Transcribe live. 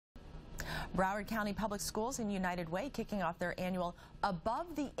Broward County Public Schools and United Way kicking off their annual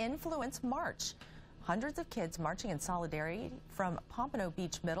Above the Influence March. Hundreds of kids marching in solidarity from Pompano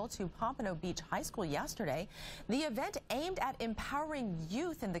Beach Middle to Pompano Beach High School yesterday. The event aimed at empowering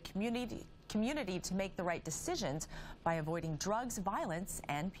youth in the community to make the right decisions by avoiding drugs, violence,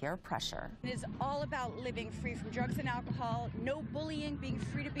 and peer pressure. It is all about living free from drugs and alcohol, no bullying, being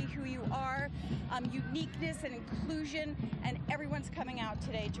free to be who you are, uniqueness and inclusion, and everyone's coming out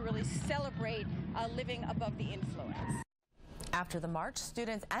today to really celebrate living above the influence. After the march,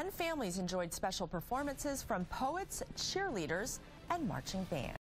 students and families enjoyed special performances from poets, cheerleaders, and marching bands.